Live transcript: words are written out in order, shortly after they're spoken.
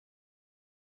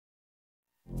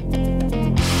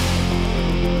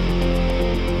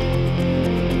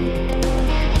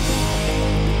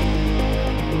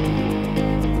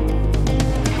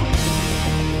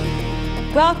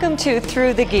Welcome to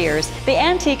Through the Gears, the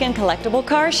antique and collectible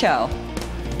car show.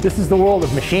 This is the world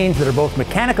of machines that are both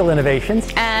mechanical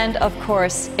innovations and, of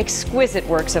course, exquisite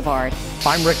works of art.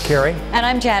 I'm Rick Carey. And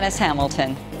I'm Janice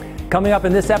Hamilton. Coming up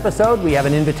in this episode, we have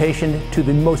an invitation to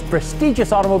the most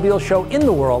prestigious automobile show in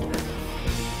the world,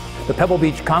 the Pebble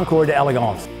Beach Concours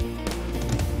d'Elegance.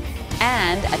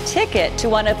 And a ticket to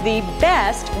one of the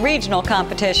best regional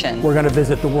competitions. We're going to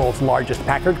visit the world's largest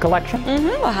Packard collection.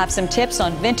 We'll have some tips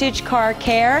on vintage car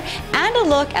care and a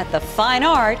look at the fine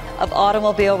art of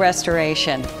automobile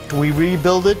restoration. We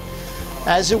rebuild it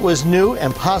as it was new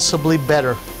and possibly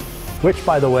better. Which,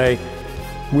 by the way,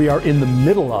 we are in the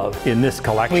middle of in this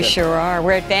collection. We sure are.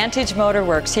 We're at Vantage Motor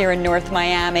Works here in North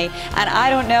Miami. And I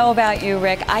don't know about you,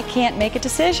 Rick. I can't make a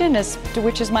decision as to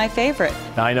which is my favorite.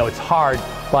 Now, I know it's hard,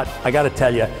 but I got to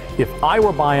tell you, if I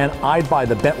were buying, I'd buy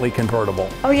the Bentley convertible.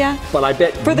 Oh, yeah? But I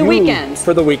bet For the weekends.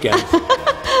 For the weekends.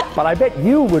 But I bet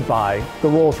you would buy the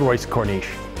Rolls-Royce Corniche.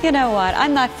 You know what?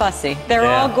 I'm not fussy. They're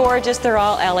all gorgeous. They're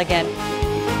all elegant.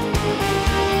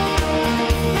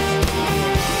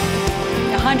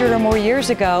 100 or more years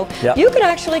ago, you could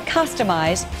actually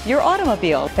customize your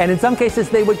automobile. And in some cases,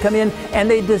 they would come in and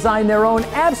they'd design their own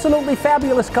absolutely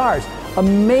fabulous cars.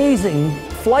 Amazing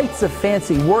flights of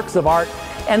fancy works of art,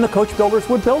 and the coach builders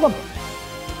would build them.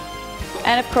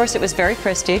 And of course, it was very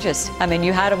prestigious. I mean,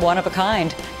 you had a one of a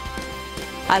kind.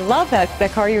 I love that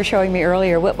car you were showing me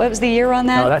earlier. What was the year on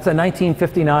that? No, that's a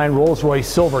 1959 Rolls-Royce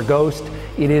Silver Ghost.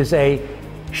 It is a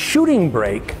shooting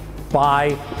brake by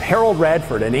Harold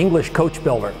Radford, an English coach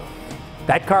builder.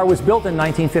 That car was built in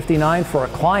 1959 for a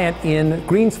client in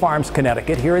Greens Farms,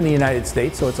 Connecticut, here in the United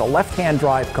States, so it's a left-hand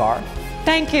drive car.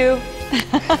 Thank you.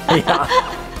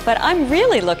 Yeah. But I'm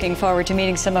really looking forward to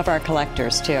meeting some of our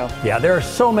collectors, too. Yeah, there are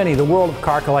so many. The world of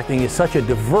car collecting is such a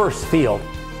diverse field.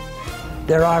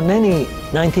 There are many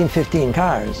 1915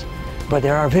 cars, but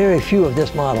there are very few of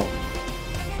this model.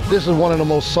 This is one of the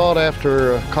most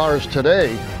sought-after cars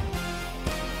today.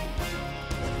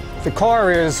 The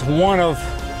car is one of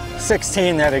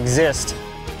 16 that exist.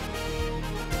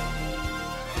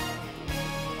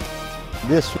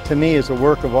 This, to me, is a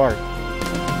work of art.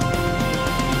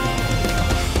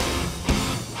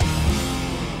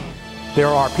 There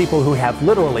are people who have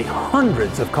literally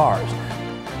hundreds of cars.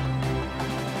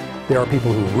 There are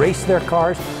people who race their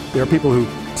cars. There are people who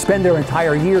spend their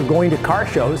entire year going to car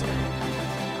shows.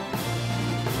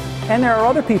 And there are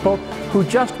other people who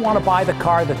just want to buy the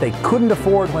car that they couldn't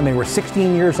afford when they were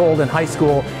 16 years old in high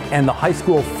school and the high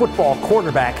school football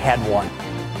quarterback had one.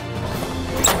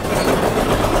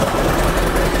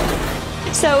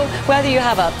 So whether you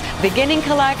have a beginning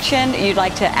collection, you'd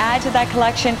like to add to that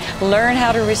collection, learn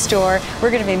how to restore,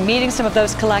 we're going to be meeting some of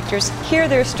those collectors, hear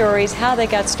their stories, how they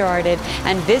got started,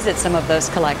 and visit some of those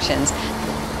collections.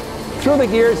 Through the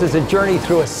Gears is a journey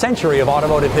through a century of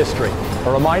automotive history,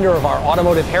 a reminder of our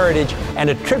automotive heritage and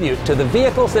a tribute to the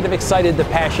vehicles that have excited the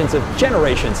passions of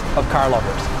generations of car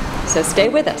lovers. So stay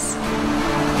with us.